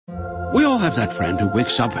We all have that friend who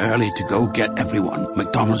wakes up early to go get everyone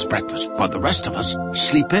McDonald's breakfast, while the rest of us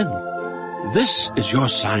sleep in. This is your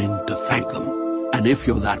sign to thank them. And if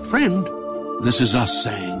you're that friend, this is us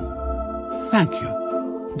saying thank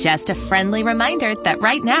you. Just a friendly reminder that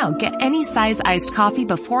right now, get any size iced coffee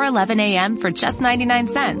before 11 a.m. for just 99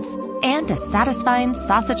 cents. And a satisfying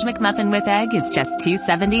sausage McMuffin with egg is just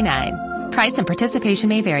 $2.79. Price and participation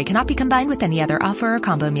may vary. Cannot be combined with any other offer or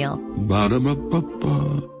combo meal.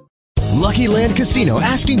 Ba-da-ba-ba-ba. Lucky Land Casino,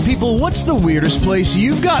 asking people, what's the weirdest place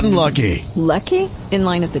you've gotten lucky? Lucky? In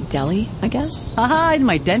line at the deli, I guess? Aha, in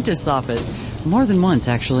my dentist's office. More than once,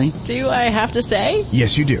 actually. Do I have to say?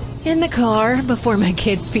 Yes, you do. In the car before my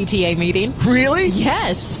kids' PTA meeting. Really?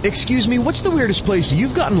 Yes. Excuse me, what's the weirdest place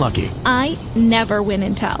you've gotten lucky? I never win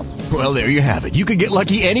and tell. Well, there you have it. You can get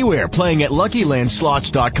lucky anywhere, playing at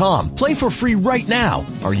LuckyLandSlots.com. Play for free right now.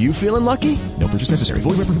 Are you feeling lucky? No purchase necessary.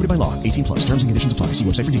 Void where prohibited by law. 18 plus. Terms and conditions apply. See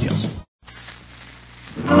website for details.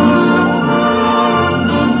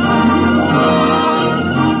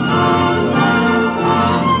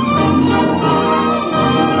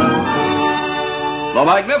 The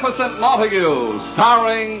Magnificent Montague,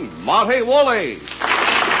 starring Monty Woolley.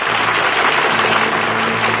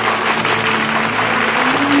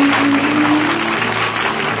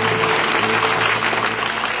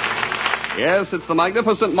 Yes, it's The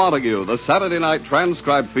Magnificent Montague, the Saturday night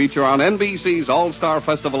transcribed feature on NBC's All-Star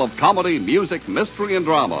Festival of Comedy, Music, Mystery, and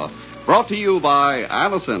Drama. Brought to you by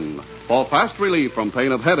Anacin, for fast relief from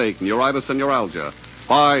pain of headache, neuritis, and neuralgia.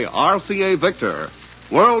 By RCA Victor,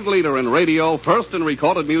 world leader in radio, first in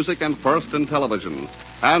recorded music, and first in television.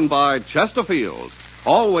 And by Chesterfield,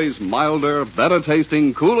 always milder, better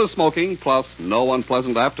tasting, cooler smoking, plus no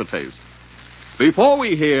unpleasant aftertaste. Before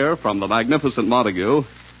we hear from The Magnificent Montague,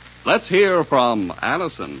 let's hear from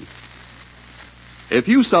Anacin. If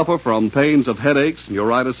you suffer from pains of headaches,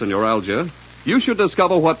 neuritis, and neuralgia, you should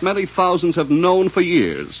discover what many thousands have known for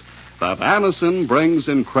years, that Anacin brings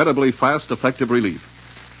incredibly fast, effective relief.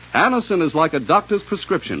 Anacin is like a doctor's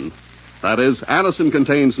prescription. That is, Anacin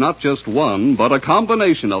contains not just one, but a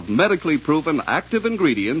combination of medically proven active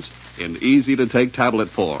ingredients in easy-to-take tablet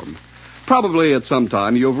form. Probably at some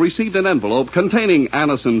time you've received an envelope containing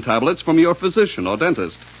Anacin tablets from your physician or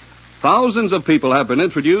dentist. Thousands of people have been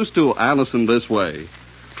introduced to Anacin this way.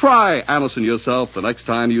 Try Anacin yourself the next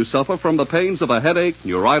time you suffer from the pains of a headache,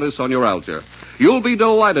 neuritis, or neuralgia. You'll be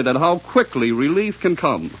delighted at how quickly relief can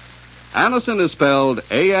come. Anacin is spelled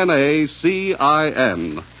A-N-A-C-I-N.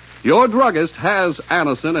 Your druggist has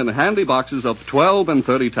Anacin in handy boxes of 12 and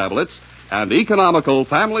 30 tablets and economical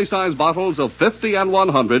family-size bottles of 50 and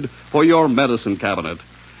 100 for your medicine cabinet.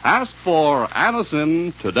 Ask for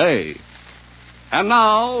Anacin today. And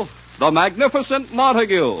now, The Magnificent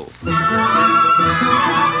Montague.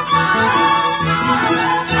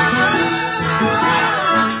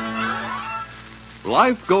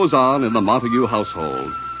 Life goes on in the Montague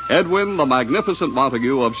household. Edwin, the Magnificent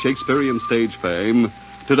Montague of Shakespearean stage fame,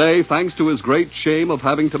 today, thanks to his great shame of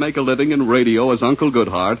having to make a living in radio as Uncle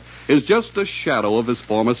Goodhart, is just a shadow of his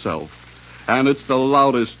former self. And it's the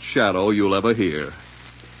loudest shadow you'll ever hear.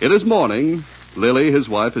 It is morning. Lily, his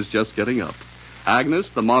wife, is just getting up. Agnes,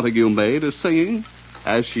 the Montague maid, is singing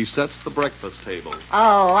as she sets the breakfast table.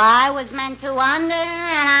 Oh, I was meant to wander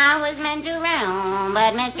and I was meant to roam,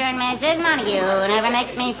 but Mr. and Mrs. Montague never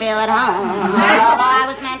makes me feel at home. Oh, I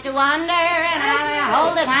was meant to wander and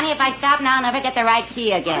hold it, honey. If I stop now, I'll never get the right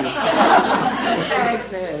key again.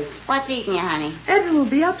 Agnes. What's eating you, honey? Edwin will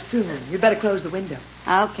be up soon. You better close the window.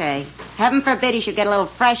 Okay. Heaven forbid he should get a little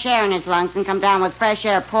fresh air in his lungs and come down with fresh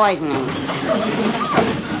air poisoning.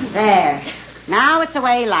 There. Now it's the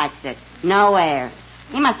way he likes it. No air.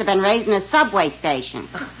 He must have been raised in a subway station.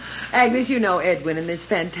 Agnes, you know Edwin and his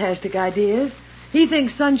fantastic ideas. He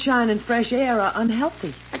thinks sunshine and fresh air are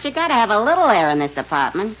unhealthy. But you gotta have a little air in this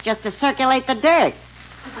apartment just to circulate the dirt.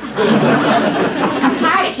 I'm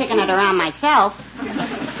tired of kicking it around myself.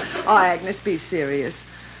 Oh, Agnes, be serious.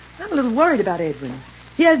 I'm a little worried about Edwin.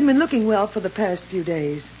 He hasn't been looking well for the past few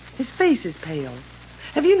days. His face is pale.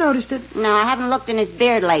 Have you noticed it? No, I haven't looked in his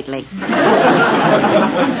beard lately. Oh,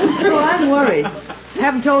 I'm worried. I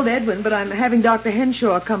haven't told Edwin, but I'm having Dr.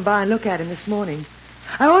 Henshaw come by and look at him this morning.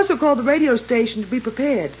 I also called the radio station to be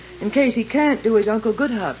prepared in case he can't do his Uncle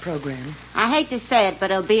Goodhart program. I hate to say it, but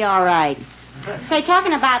he'll be all right. Say,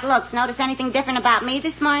 talking about looks, notice anything different about me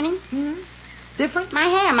this morning? Different? My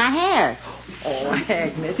hair. Oh,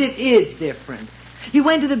 Agnes, it is different. You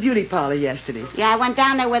went to the beauty parlor yesterday. Yeah, I went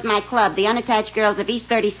down there with my club, the Unattached Girls of East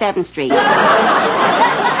 37th Street.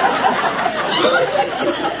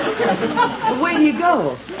 Where do you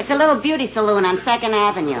go? It's a little beauty saloon on 2nd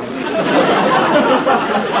Avenue.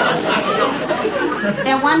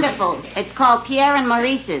 Wonderful. It's called Pierre and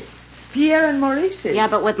Maurice's. Pierre and Maurice's? Yeah,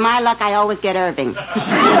 but with my luck, I always get Irving.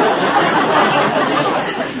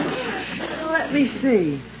 Let me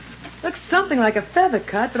see. Looks something like a feather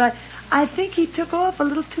cut, but I think he took off a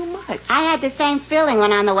little too much. I had the same feeling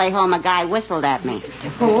when on the way home a guy whistled at me.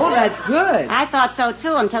 Oh, that's good. I thought so,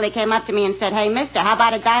 too, until he came up to me and said, "Hey, mister, how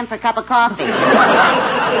about a dime for a cup of coffee?"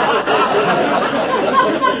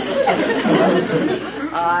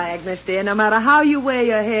 Agnes, dear, no matter how you wear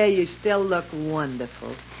your hair, you still look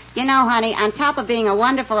wonderful. You know, honey, on top of being a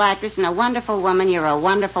wonderful actress and a wonderful woman, you're a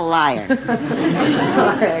wonderful liar.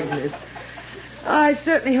 Agnes. I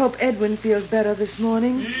certainly hope Edwin feels better this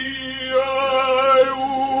morning.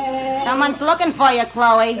 Someone's looking for you,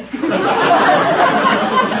 Chloe.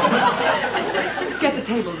 Get the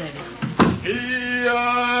table ready.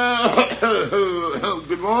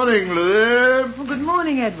 Good morning, Lily. Well, good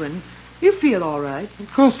morning, Edwin. You feel all right?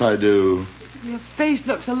 Of course I do. Your face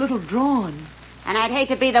looks a little drawn. And I'd hate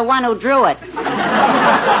to be the one who drew it.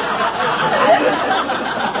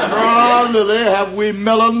 Oh, Lily, have we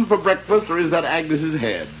melon for breakfast, or is that Agnes's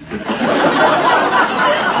head?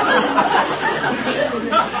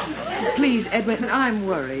 Please, Edwin, I'm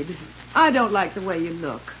worried. I don't like the way you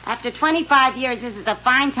look. After 25 years, this is a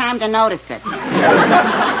fine time to notice it.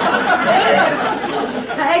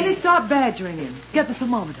 Agnes, stop badgering him. Get the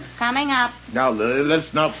thermometer. Coming up. Now, Lily,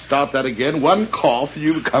 let's not start that again. One cough,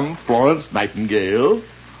 you become Florence Nightingale.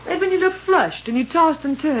 Edwin, you look flushed, and you tossed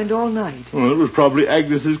and turned all night. Well, it was probably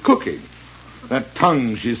Agnes's cooking. That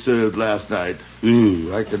tongue she served last night.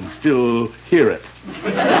 Ooh, I can still hear it.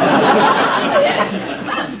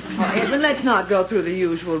 Edwin, let's not go through the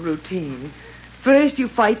usual routine. First, you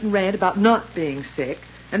fight and rant about not being sick.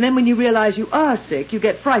 And then when you realize you are sick, you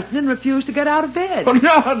get frightened and refuse to get out of bed. Oh,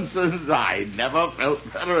 nonsense. I never felt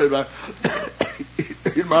better in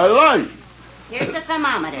my life. Here's the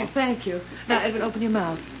thermometer. Oh, thank you. Now, Edwin, open your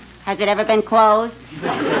mouth. Has it ever been closed?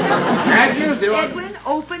 Agnes, Edwin,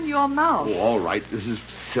 open your mouth. Oh, all right. This is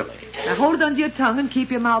silly. Now, hold it under your tongue and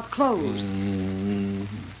keep your mouth closed.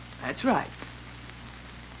 That's right.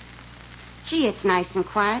 Gee, it's nice and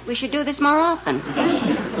quiet. We should do this more often.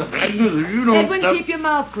 Agnes, if you don't... Edwin, keep your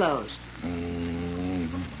mouth closed.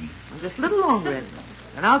 Just a little longer, Edwin.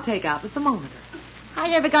 And I'll take out the thermometer. How are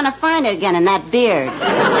you ever going to find it again in that beard?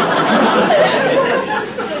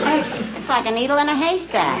 It's like a needle in a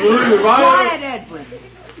haystack. Quiet, Edwin.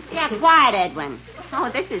 Yeah, quiet, Edwin. Oh,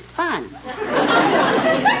 this is fun.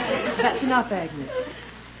 That's enough, Agnes.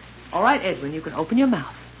 All right, Edwin, you can open your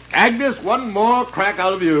mouth. Agnes, one more crack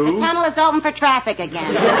out of you. The tunnel is open for traffic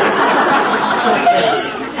again.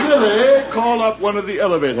 Lily, call up one of the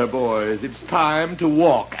elevator boys. It's time to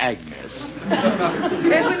walk Agnes.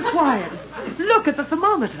 Edwin, quiet. Look at the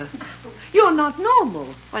thermometer. You're not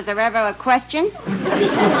normal. Was there ever a question?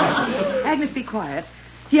 Agnes, be quiet.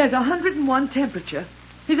 He has 101 temperature.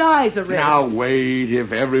 His eyes are red. Now, wait.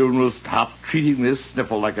 If everyone will stop treating this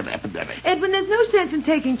sniffle like an epidemic. Edwin, there's no sense in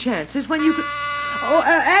taking chances when you could... Oh,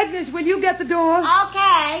 Agnes, will you get the door?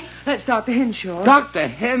 Okay. That's Dr. Henshaw. Dr.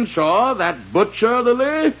 Henshaw, that butcher,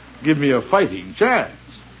 Lily? Give me a fighting chance.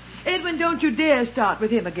 Edwin, don't you dare start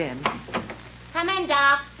with him again. Come in,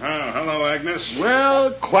 Doc. Oh, hello, Agnes.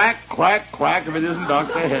 Well, quack, quack, quack if it isn't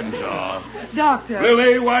Dr. Henshaw. Doctor.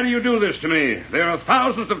 Lily, why do you do this to me? There are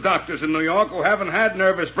thousands of doctors in New York who haven't had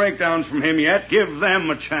nervous breakdowns from him yet. Give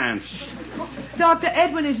them a chance. Doctor,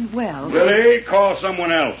 Edwin isn't well. Lily, call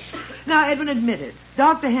someone else. Now, Edwin, admit it.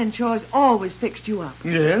 Dr. Henshaw has always fixed you up.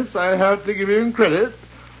 Yes, I have to give him credit.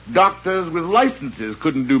 Doctors with licenses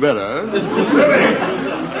couldn't do better.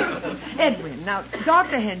 Edwin, now,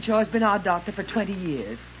 Dr. Henshaw has been our doctor for 20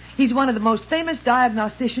 years. He's one of the most famous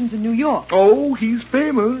diagnosticians in New York. Oh, he's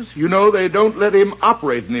famous. You know, they don't let him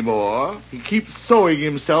operate anymore. He keeps sewing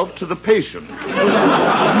himself to the patient.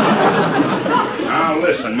 Now,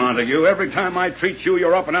 listen, Montague. Every time I treat you,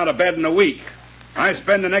 you're up and out of bed in a week. I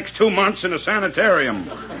spend the next 2 months in a sanitarium.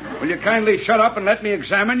 Will you kindly shut up and let me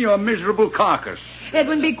examine your miserable carcass?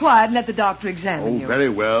 Edwin, be quiet and let the doctor examine you. Oh, very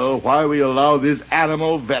well. Why we allow this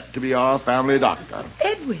animal vet to be our family doctor?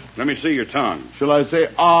 Edwin. Let me see your tongue. Shall I say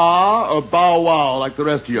ah or bow wow like the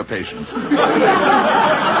rest of your patients? For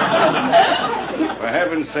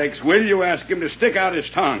heaven's sakes, will you ask him to stick out his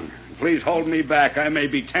tongue? Please hold me back. I may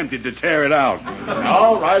be tempted to tear it out.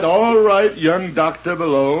 All right, young Dr.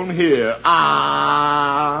 Malone. Here.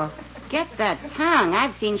 Ah. Get that tongue.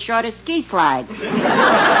 I've seen shorter ski slides.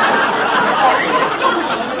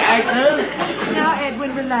 Agnes? Now,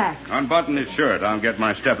 Edwin, relax. Unbutton his shirt. I'll get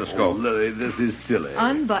my Oh, stethoscope. Lily, this is silly.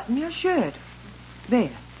 Unbutton your shirt.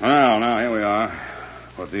 There. Well, now, here we are.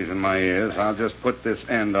 Put these in my ears. I'll just put this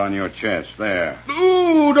end on your chest. There.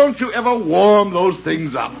 Ooh, Oh, don't you ever warm those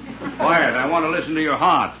things up. Quiet, I want to listen to your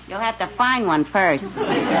heart. You'll have to find one first.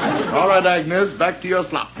 All right, Agnes, back to your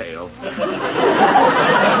slop pail.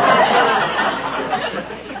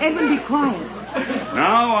 Edwin, be quiet.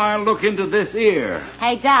 Now I'll look into this ear.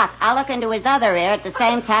 Hey, Doc, I'll look into his other ear. At the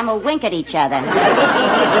same time, we'll wink at each other.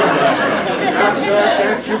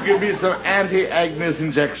 Can't you give me some anti-Agnes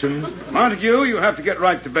injections? Montague, you have to get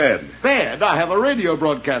right to bed. Bed? I have a radio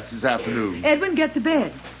broadcast this afternoon. Edwin, get to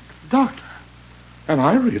bed. Doctor, am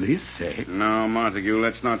I really sick? No, Montague,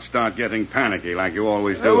 let's not start getting panicky like you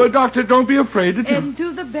always do. Doctor, don't be afraid to...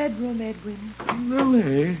 Into the bedroom, Edwin.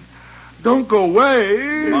 Lily, don't go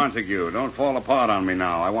away. Montague, don't fall apart on me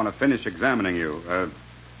now. I want to finish examining you.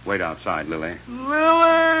 Wait outside, Lily.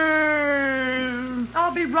 Lily!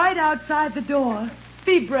 I'll be right outside the door.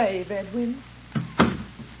 Be brave, Edwin.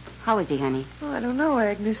 How is he, honey? Oh, I don't know,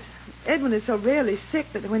 Agnes. Edwin is so rarely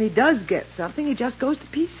sick that when he does get something, he just goes to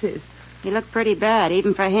pieces. He looked pretty bad,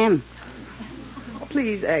 even for him. Oh,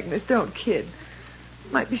 please, Agnes, don't kid.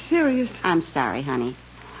 Might be serious. I'm sorry, honey.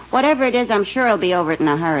 Whatever it is, I'm sure he'll be over it in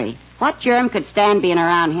a hurry. What germ could stand being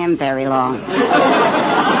around him very long?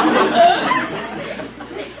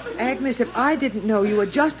 Agnes, if I didn't know you were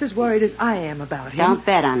just as worried as I am about him. Don't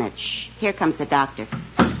bet on it. Shh. Here comes the doctor.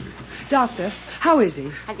 Doctor, how is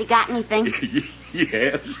he? Has he got anything?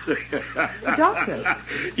 Yes. Doctor?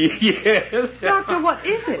 Yes. Doctor, what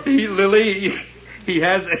is it? Lily, he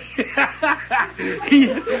has...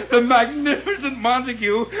 the magnificent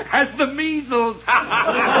Montague has the measles.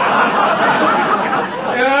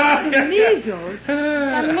 The measles?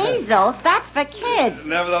 The measles? That's for kids.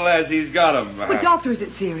 Nevertheless, he's got them. But, Doctor, is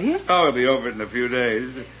it serious? Oh, he'll be over it in a few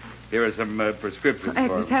days. Here are some prescriptions for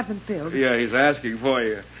Agnes, him. have them filled. Yeah, he's asking for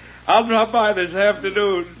you. I'll drop by this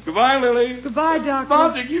afternoon. Goodbye, Lily. Goodbye, Doctor.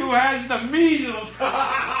 Montague has the measles.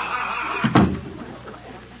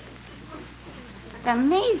 The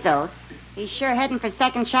measles? He's sure heading for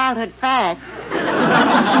second childhood fast.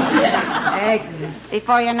 Agnes.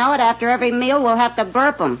 Before you know it, after every meal, we'll have to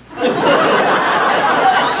burp him.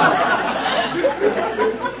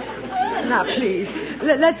 Now, please,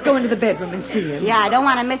 let's go into the bedroom and see him. Yeah, I don't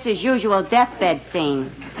want to miss his usual deathbed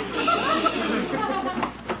scene.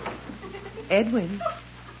 Edwin.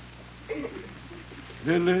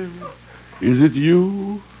 Lily, is it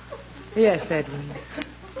you? Yes, Edwin.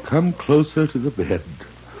 Come closer to the bed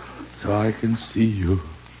so I can see you.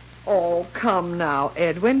 Oh, come now,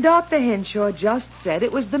 Edwin. Dr. Henshaw just said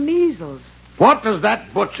it was the measles. What does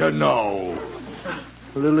that butcher know?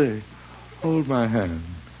 Lily, hold my hand.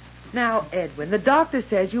 Now, Edwin, the doctor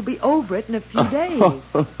says you'll be over it in a few days.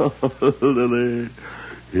 Lily,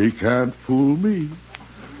 he can't fool me.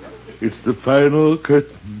 It's the final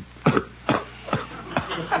curtain.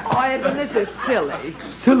 Oh, Edwin, this is silly.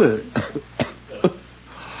 Silly?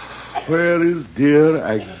 Where is dear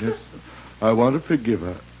Agnes? I want to forgive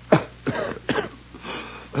her.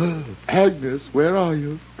 Agnes, where are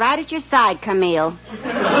you? Right at your side, Camille.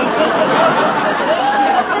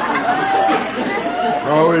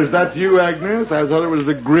 Oh, is that you, Agnes? I thought it was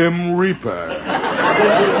the Grim Reaper.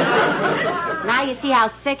 Now you see how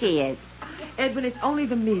sick he is. Edwin, it's only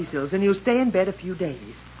the measles, and you'll stay in bed a few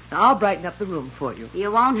days. Now, I'll brighten up the room for you.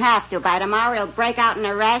 You won't have to. By tomorrow, he'll break out in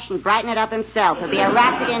a rash and brighten it up himself. He'll be a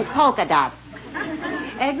rhapsody in polka dots.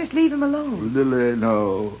 Agnes, leave him alone. Lily,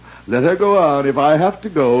 no. Let her go on. If I have to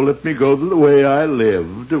go, let me go the way I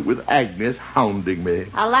lived, with Agnes hounding me.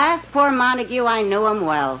 Alas, poor Montague, I knew him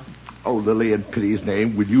well. Oh, Lily, in pity's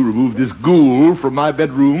name, will you remove this ghoul from my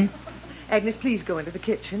bedroom? Agnes, please go into the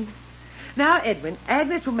kitchen. Now, Edwin,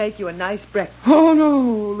 Agnes will make you a nice breakfast. Oh, no,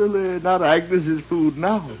 Lily, not Agnes's food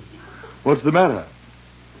now. What's the matter?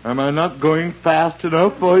 Am I not going fast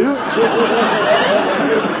enough for you?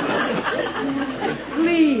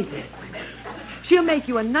 Please, Edwin. She'll make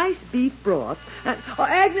you a nice beef broth.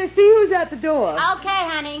 Agnes, see who's at the door. Okay,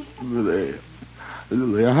 honey.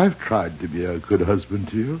 Lily, I've tried to be a good husband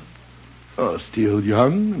to you. Oh, still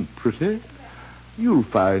young and pretty. You'll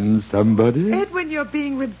find somebody. Edwin, you're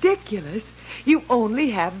being ridiculous. You only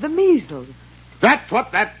have the measles. That's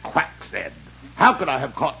what that quack said. How could I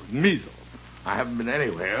have caught measles? I haven't been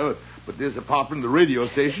anywhere but this apart from the radio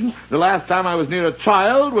station. The last time I was near a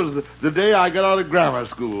child was the day I got out of grammar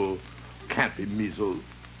school. Can't be measles.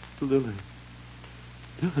 Lily,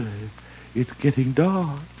 it's getting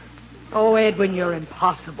dark. Oh, Edwin, you're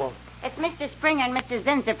impossible. It's Mr. Springer and Mr.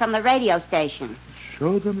 Zinser from the radio station.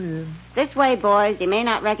 Show them in. This way, boys. He may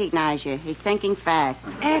not recognize you. He's sinking fast.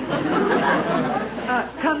 Edwin.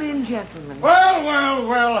 Come in, gentlemen.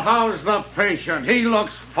 Well, how's the patient? He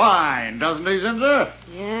looks fine, doesn't he, Zinser?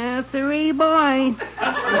 Yes, sirree, boy.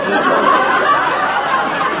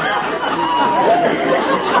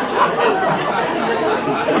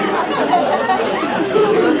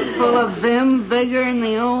 the vim, vigor, and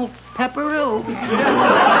the old pepperoo.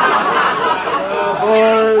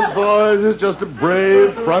 Boys, it's just a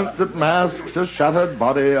brave front that masks a shattered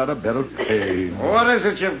body on a bed of pain. What is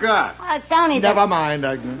it you've got? Well, it's only Never mind,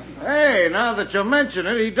 Agnes. Hey, now that you mention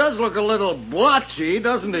it, he does look a little blotchy,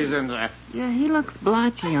 doesn't he, Zinza? Yeah, he looks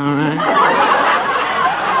blotchy, all right.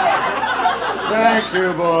 Thank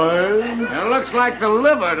you, boys. It looks like the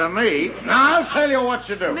liver to me. Now, I'll tell you what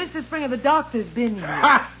you do. Mr. Springer, the doctor's been here.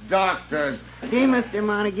 Ha! Doctors. Gee, Mr.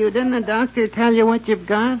 Montague, didn't the doctor tell you what you've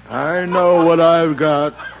got? I know what I've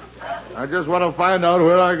got. I just want to find out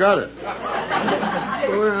where I got it.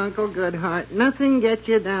 Poor Uncle Goodhart. Nothing gets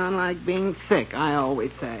you down like being sick, I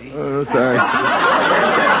always say. Thanks.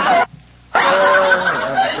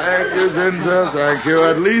 Thank you, Zinza. Thank you.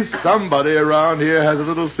 At least somebody around here has a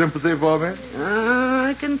little sympathy for me.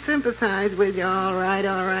 I can sympathize with you, all right,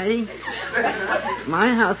 all righty.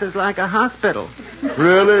 My house is like a hospital.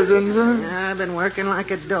 Really, Zinza? I've been working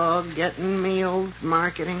like a dog, getting meals,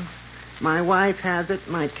 marketing. My wife has it.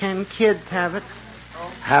 My 10 kids have it.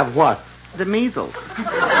 Have what? The measles. The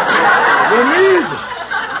measles?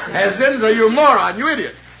 Hey, Zinza, you moron, you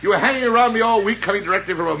idiot. You were hanging around me all week coming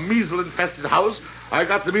directly from a measles-infested house. I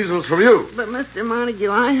got the measles from you. But, Mr. Montague,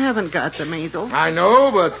 I haven't got the measles. I know,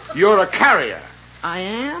 but you're a carrier. I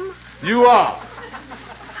am? You are.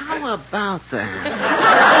 How about that?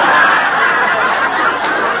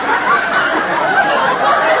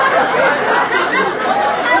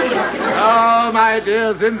 Oh, my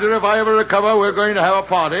dear Zinza, if I ever recover, we're going to have a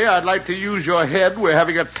party. I'd like to use your head. We're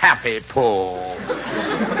having a taffy pull.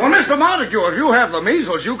 Well, Mr. Montague, if you have the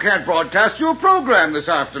measles, you can't broadcast your program this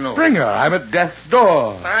afternoon. Springer, I'm at death's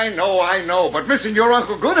door. I know, but missing your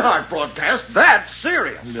Uncle Goodhart broadcast, that's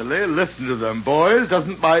serious. Lily, listen to them, boys.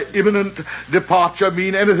 Doesn't my imminent departure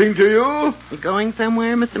mean anything to you? You going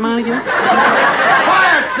somewhere, Mr. Montague?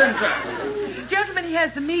 Quiet, Zinza! Gentlemen, he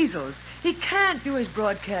has the measles. He can't do his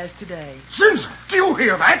broadcast today. Zinza, do you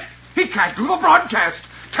hear that? He can't do the broadcast.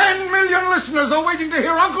 10 million listeners are waiting to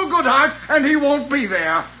hear Uncle Goodhart, and he won't be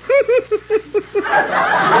there.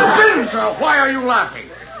 Zinza, why are you laughing?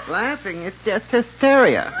 Laughing? It's just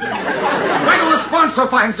hysteria. Wait till the sponsor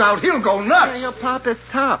finds out. He'll go nuts. He'll pop his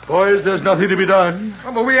top. Boys, there's nothing to be done.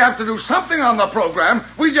 Oh, but we have to do something on the program.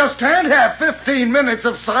 We just can't have 15 minutes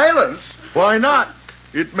of silence. Why not?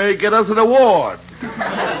 It may get us an award.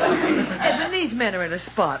 Edmund, these men are in a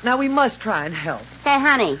spot. Now, we must try and help. Say,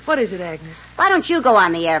 honey. What is it, Agnes? Why don't you go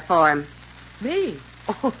on the air for him? Me?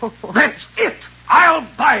 Oh. That's it. I'll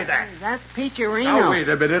buy that. That's Peacherino. Now, wait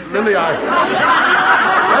a minute. Lily,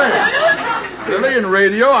 Lily, in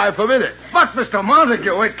radio, I forbid it. But, Mr.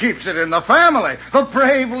 Montague, it keeps it in the family. The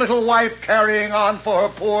brave little wife carrying on for her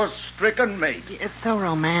poor stricken mate. It's so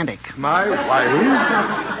romantic. My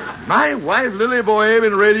wife, Lily Boheme,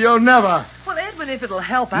 in radio, never. Well, Edwin, if it'll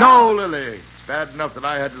help out. No, Lily. It's bad enough that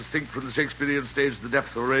I had to sink from the Shakespearean stage to the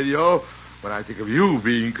depths of radio. When I think of you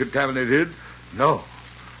being contaminated, no.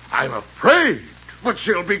 I'm afraid. But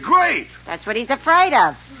she'll be great. That's what he's afraid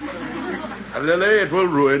of. Lily, it will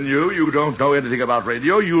ruin you. You don't know anything about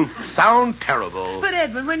radio. You'll sound terrible. But,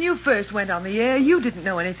 Edwin, when you first went on the air, you didn't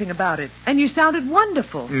know anything about it. And you sounded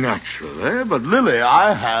wonderful. Naturally. But, Lily,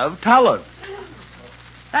 I have talent.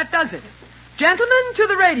 That does it. Gentlemen, to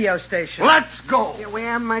the radio station. Let's go. Yeah, we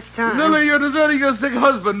haven't much time. Lily, you're deserting your sick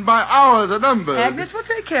husband. My hours are numbered. Agnes will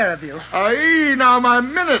take care of you. Aye, now my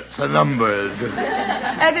minutes are numbered.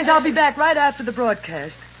 Agnes, I'll be back right after the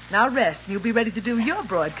broadcast. Now rest, and you'll be ready to do your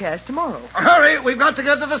broadcast tomorrow. Hurry, we've got to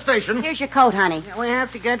get to the station. Here's your coat, honey. We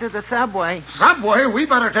have to get to the subway. Subway? We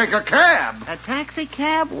better take a cab. A taxi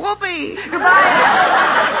cab? Whoopee. Goodbye.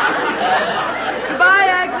 Goodbye,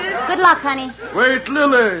 Agnes. Good luck, honey. Wait,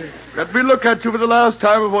 Lily. Let me look at you for the last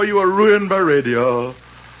time before you are ruined by radio.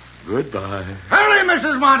 Goodbye. Hurry,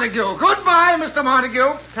 Mrs. Montague. Goodbye, Mr.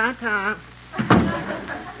 Montague. Ta-ta.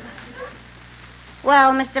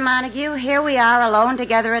 Well, Mr. Montague, here we are alone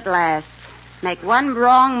together at last. Make one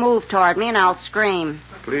wrong move toward me and I'll scream.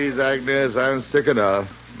 Please, Agnes, I'm sick enough.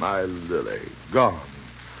 My Lily, gone.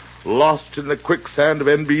 Lost in the quicksand of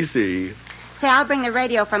NBC. Say, I'll bring the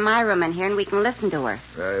radio from my room in here and we can listen to her.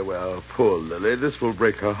 Very well. Poor Lily. This will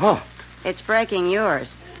break her heart. It's breaking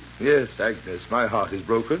yours. Yes, Agnes, my heart is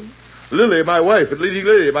broken. Lily, my wife and leading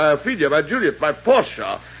lady, my Ophelia, my Juliet, my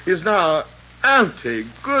Portia, is now Auntie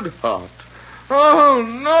Goodhart. Oh,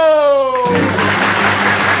 no!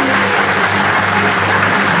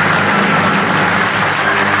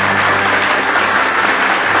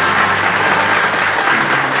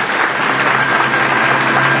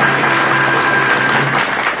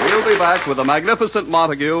 We'll be back with the magnificent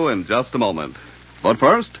Montague in just a moment. But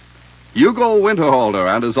first, Hugo Winterhalter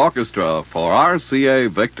and his orchestra for RCA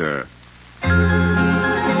Victor.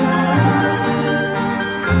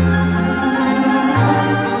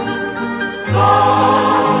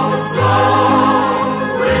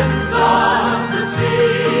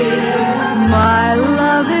 My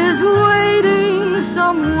love is waiting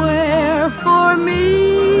somewhere for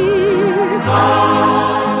me.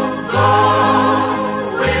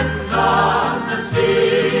 Winds of the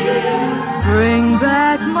sea. Bring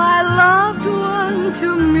back my loved one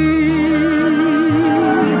to me.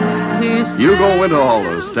 Hugo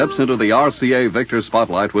Winterhalter steps into the RCA Victor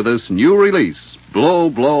spotlight with this new release, Blow,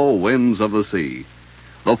 Blow, Winds of the Sea.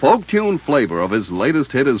 The folk tune flavor of his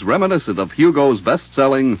latest hit is reminiscent of Hugo's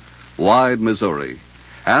best-selling Wide Missouri.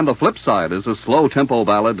 And the flip side is a slow-tempo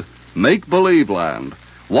ballad, Make Believe Land.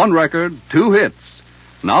 One record, two hits.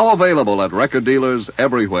 Now available at record dealers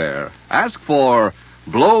everywhere. Ask for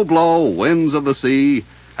Blow, Blow, Winds of the Sea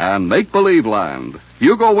and Make Believe Land.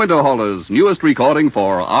 Hugo Winterhalter's newest recording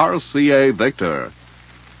for RCA Victor.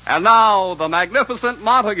 And now, the magnificent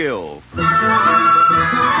Montague.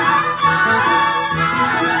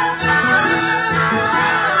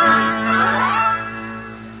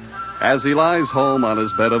 As he lies home on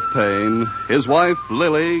his bed of pain, his wife,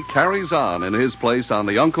 Lily, carries on in his place on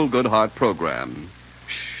the Uncle Goodhart program.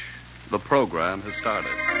 Shh, the program has started.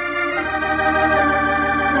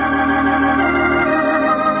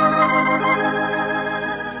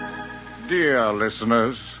 Dear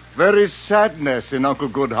listeners, there is sadness in Uncle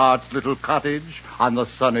Goodhart's little cottage on the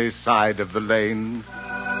sunny side of the lane.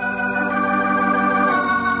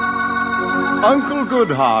 Uncle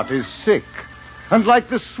Goodhart is sick. And like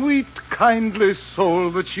the sweet, kindly soul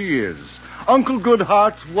that she is, Uncle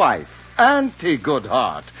Goodhart's wife, Auntie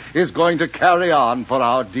Goodhart, is going to carry on for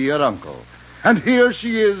our dear uncle. And here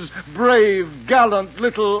she is, brave, gallant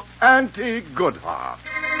little Auntie Goodhart.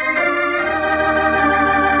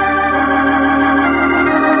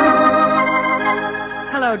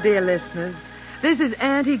 Hello, dear listeners. This is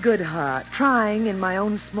Auntie Goodhart, trying in my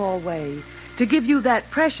own small way to give you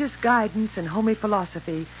that precious guidance and homey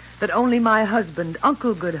philosophy that only my husband,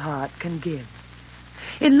 Uncle Goodhart, can give.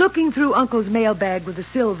 In looking through Uncle's mailbag with a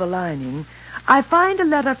silver lining, I find a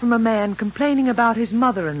letter from a man complaining about his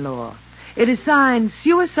mother-in-law. It is signed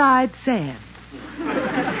Suicide Sam.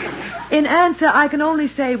 In answer, I can only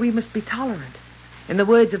say we must be tolerant. In the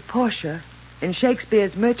words of Portia, in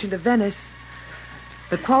Shakespeare's Merchant of Venice,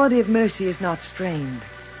 the quality of mercy is not strained.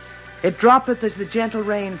 It droppeth as the gentle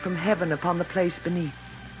rain from heaven upon the place beneath.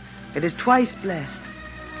 It is twice blessed.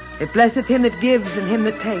 It blesseth him that gives and him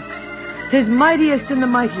that takes. 'Tis mightiest in the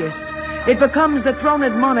mightiest. It becomes the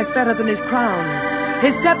throned monarch better than his crown.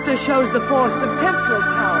 His scepter shows the force of temporal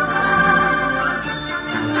power.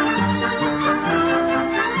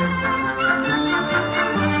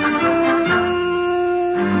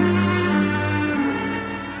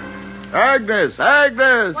 Agnes!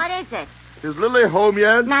 Agnes! What is it? Is Lily home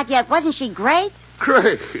yet? Not yet. Wasn't she great?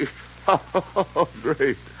 Great. Oh,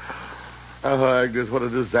 great. Oh, Agnes, what a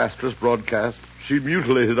disastrous broadcast. She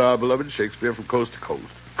mutilated our beloved Shakespeare from coast to coast.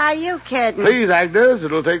 Are you kidding? Please, Agnes,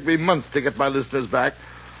 it'll take me months to get my listeners back.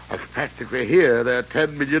 I can practically hear their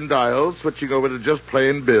 10 million dials switching over to just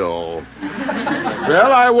plain Bill.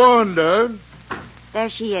 Well, I warned her. There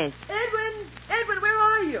she is. Edwin, where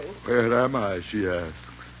are you? Where am I, she asks.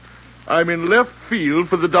 I'm in left field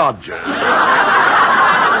for the Dodgers. Where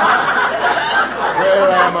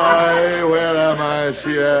am I,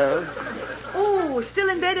 she asks. Oh, still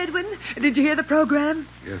in bed, Edwin? Did you hear the program?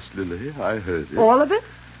 Yes, Lily, I heard it. All of it?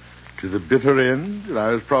 To the bitter end, and I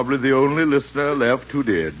was probably the only listener left who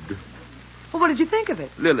did. Well, what did you think of it?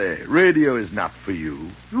 Lily, radio is not for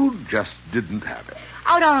you. You just didn't have it.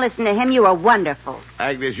 Oh, don't listen to him. You were wonderful.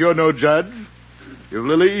 Agnes, you're no judge. If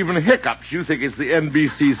Lily even hiccups, you think it's the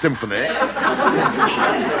NBC Symphony.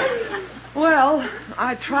 Well,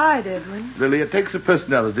 I tried, Edwin. Lily, it takes a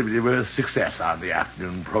personality to be a success on the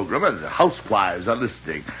afternoon program, and the housewives are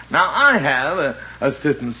listening. Now, I have a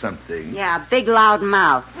certain something. Yeah, a big, loud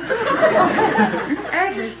mouth.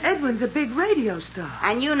 Agnes, Edwin's a big radio star.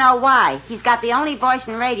 And you know why. He's got the only voice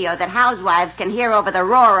in radio that housewives can hear over the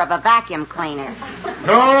roar of a vacuum cleaner.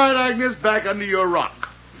 All right, Agnes, back under your rock.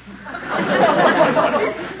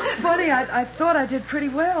 Funny, I thought I did pretty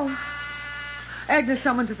well. Agnes,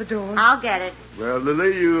 someone's at the door. I'll get it. Well,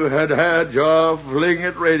 Lily, you had your fling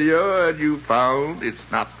at radio, and you found it's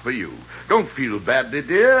not for you. Don't feel badly,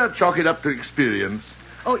 dear. Chalk it up to experience.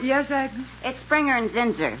 Oh, yes, Agnes? It's Springer and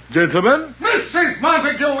Zinser. Gentlemen? Mrs.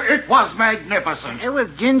 Montague, it was magnificent. It was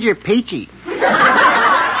Ginger Peachy.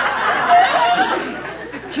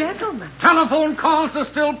 Gentlemen. Tell telephone calls are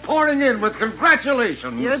still pouring in with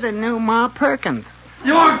congratulations. You're the new Ma Perkins.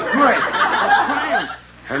 You're great.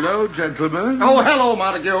 Hello, gentlemen. Oh, hello,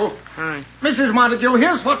 Montague. Hi. Mrs. Montague,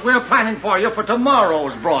 here's what we're planning for you for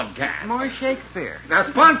tomorrow's broadcast. More Shakespeare. The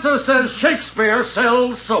sponsor says Shakespeare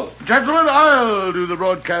sells soap. Gentlemen, I'll do the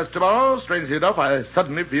broadcast tomorrow. Strangely enough, I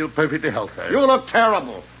suddenly feel perfectly healthy. You look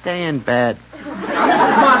terrible. Stay in bed. Now,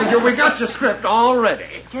 Mrs. Montague, we got your script all ready.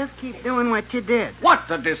 Just keep doing what you did. What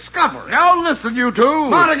a discovery. Now listen, you two.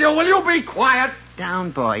 Montague, will you be quiet?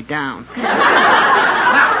 Down, boy, down. Now,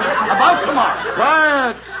 about tomorrow.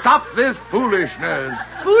 Quiet. Stop this foolishness.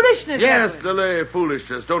 Foolishness, Yes, Edwin. delay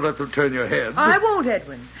foolishness. Don't let them turn your head. I won't,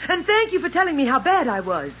 Edwin. And thank you for telling me how bad I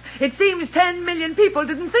was. It seems 10 million people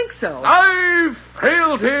didn't think so. I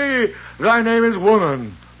failed thee. Thy name is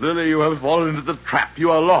woman. Lily, you have fallen into the trap.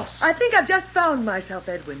 You are lost. I think I've just found myself,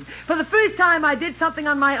 Edwin. For the first time, I did something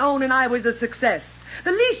on my own, and I was a success.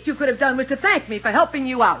 The least you could have done was to thank me for helping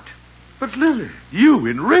you out. But Lily, you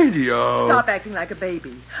in radio. Stop acting like a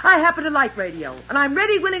baby. I happen to like radio, and I'm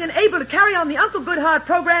ready, willing, and able to carry on the Uncle Goodhart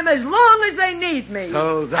program as long as they need me.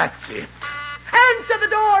 So that's it. Answer the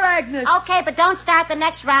door, Agnes. Okay, but don't start the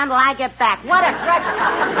next round till I get back. What a threat.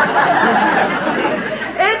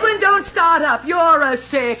 Edwin, don't start up. You're a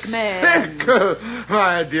sick man. Sick?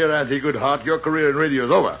 My dear Auntie Goodhart, your career in radio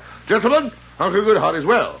is over. Gentlemen, Uncle Goodhart is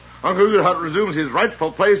well. Uncle Goodhart resumes his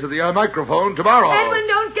rightful place at the microphone tomorrow. Edwin,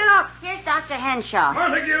 don't get up. Here's Dr. Henshaw.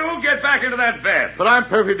 Montague, get back into that bed. But I'm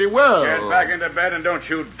perfectly well. Get back into bed and don't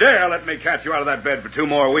you dare let me catch you out of that bed for 2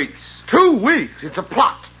 more weeks. 2 weeks? It's a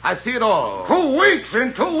plot. I see it all. 2 weeks?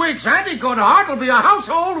 In 2 weeks, Auntie Goodhart will be a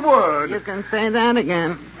household word. You can say that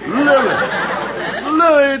again.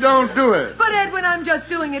 Lily, don't do it. But, Edwin, I'm just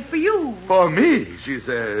doing it for you. For me, she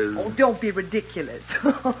says. Oh, don't be ridiculous.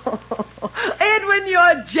 Edwin,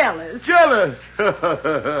 you're jealous. Jealous?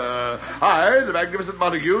 I, the magnificent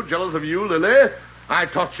Montague, jealous of you, Lily. I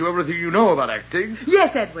taught you everything you know about acting.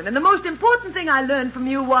 Yes, Edwin, and the most important thing I learned from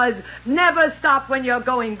you was never stop when you're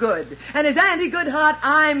going good. And as Auntie Goodhart,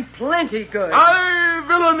 I'm plenty good.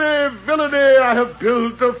 Villainy, I have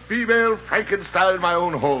built a female Frankenstein in my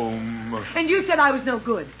own home. And you said I was no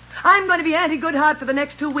good. I'm going to be Auntie Goodhart for the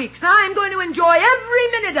next 2 weeks, and I'm going to enjoy every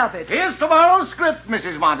minute of it. Here's tomorrow's script,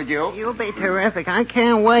 Mrs. Montague. You'll be terrific. I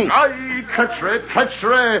can't wait. Aye,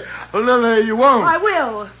 treachery. Lily, you won't. I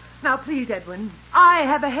will. Now, please, Edwin, I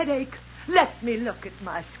have a headache. Let me look at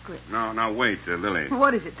my script. No, wait, Lily.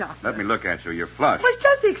 What is it, Doctor? Let me look at you. You're flushed. Well, it's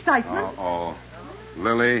just the excitement. Oh.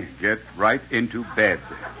 Lily, get right into bed.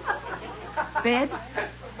 Bed?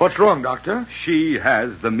 What's wrong, Doctor? She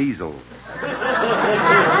has the measles.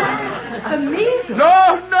 The measles?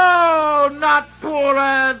 No, not poor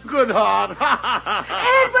Aunt Goodhart.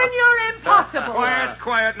 Edwin, you're impossible.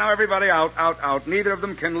 Quiet. Now, everybody out. Neither of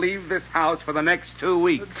them can leave this house for the next 2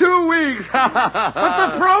 weeks. 2 weeks? But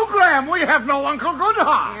the program, we have no Uncle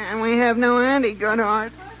Goodhart. And we have no Auntie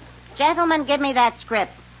Goodhart. Gentlemen, give me that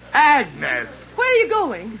script. Agnes. Where are you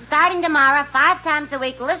going? Starting tomorrow, 5 times a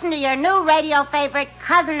week, listen to your new radio favorite,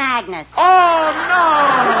 Cousin Agnes. Oh, no!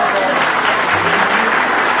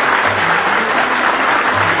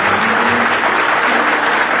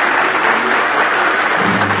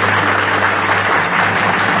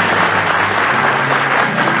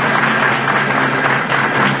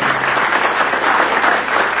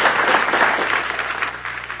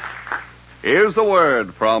 Here's a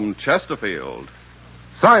word from Chesterfield.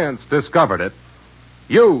 Science discovered it.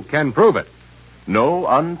 You can prove it. No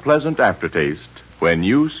unpleasant aftertaste when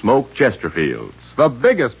you smoke Chesterfields. The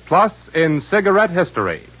biggest plus in cigarette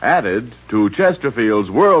history. Added to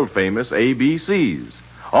Chesterfield's world-famous ABCs.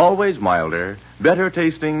 Always milder, better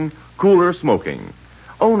tasting, cooler smoking.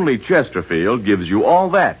 Only Chesterfield gives you all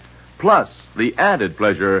that, plus the added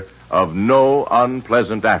pleasure of no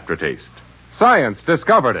unpleasant aftertaste. Science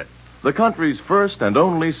discovered it. The country's first and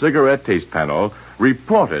only cigarette taste panel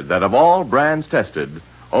reported that of all brands tested,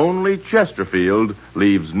 only Chesterfield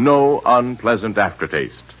leaves no unpleasant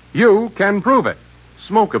aftertaste. You can prove it.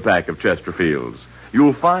 Smoke a pack of Chesterfields.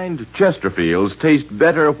 You'll find Chesterfields taste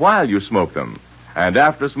better while you smoke them. And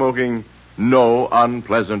after smoking, no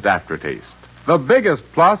unpleasant aftertaste. The biggest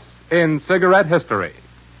plus in cigarette history.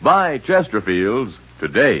 Buy Chesterfields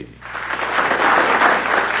today.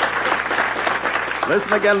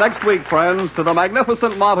 Listen again next week, friends, to The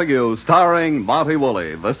Magnificent Montague, starring Monty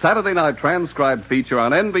Woolley, the Saturday night transcribed feature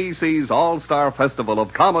on NBC's All-Star Festival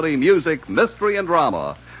of Comedy, Music, Mystery, and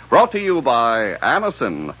Drama. Brought to you by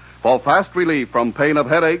Anacin, for fast relief from pain of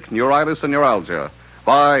headache, neuritis, and neuralgia.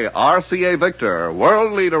 By RCA Victor,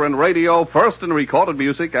 world leader in radio, first in recorded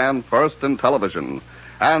music, and first in television.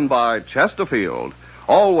 And by Chesterfield,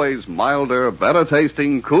 Always milder, better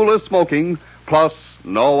tasting, cooler smoking, plus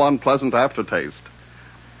no unpleasant aftertaste.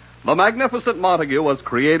 The Magnificent Montague was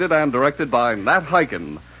created and directed by Nat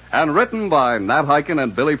Hiken and written by Nat Hiken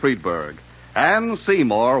and Billy Friedberg. Ann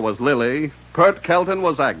Seymour was Lily. Pert Kelton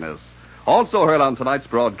was Agnes. Also heard on tonight's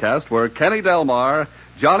broadcast were Kenny Delmar,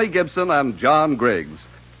 Johnny Gibson, and John Griggs.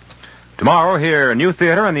 Tomorrow, hear New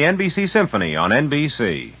Theater and the NBC Symphony on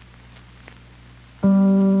NBC.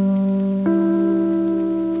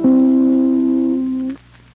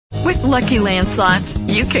 With Lucky Land Slots,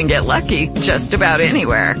 you can get lucky just about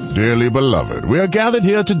anywhere. Dearly beloved, we are gathered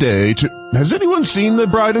here today to... Has anyone seen the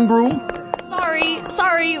bride and groom?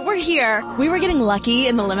 Sorry, we're here. We were getting lucky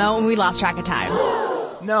in the limo and we lost track of time.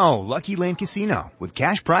 No, Lucky Land Casino, with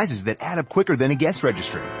cash prizes that add up quicker than a guest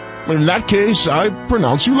registry. In that case, I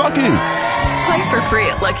pronounce you lucky. Play for free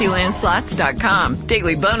at LuckyLandSlots.com.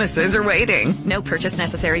 Daily bonuses are waiting. No purchase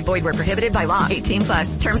necessary. Void where prohibited by law.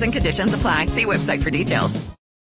 18+. Terms and conditions apply. See website for details.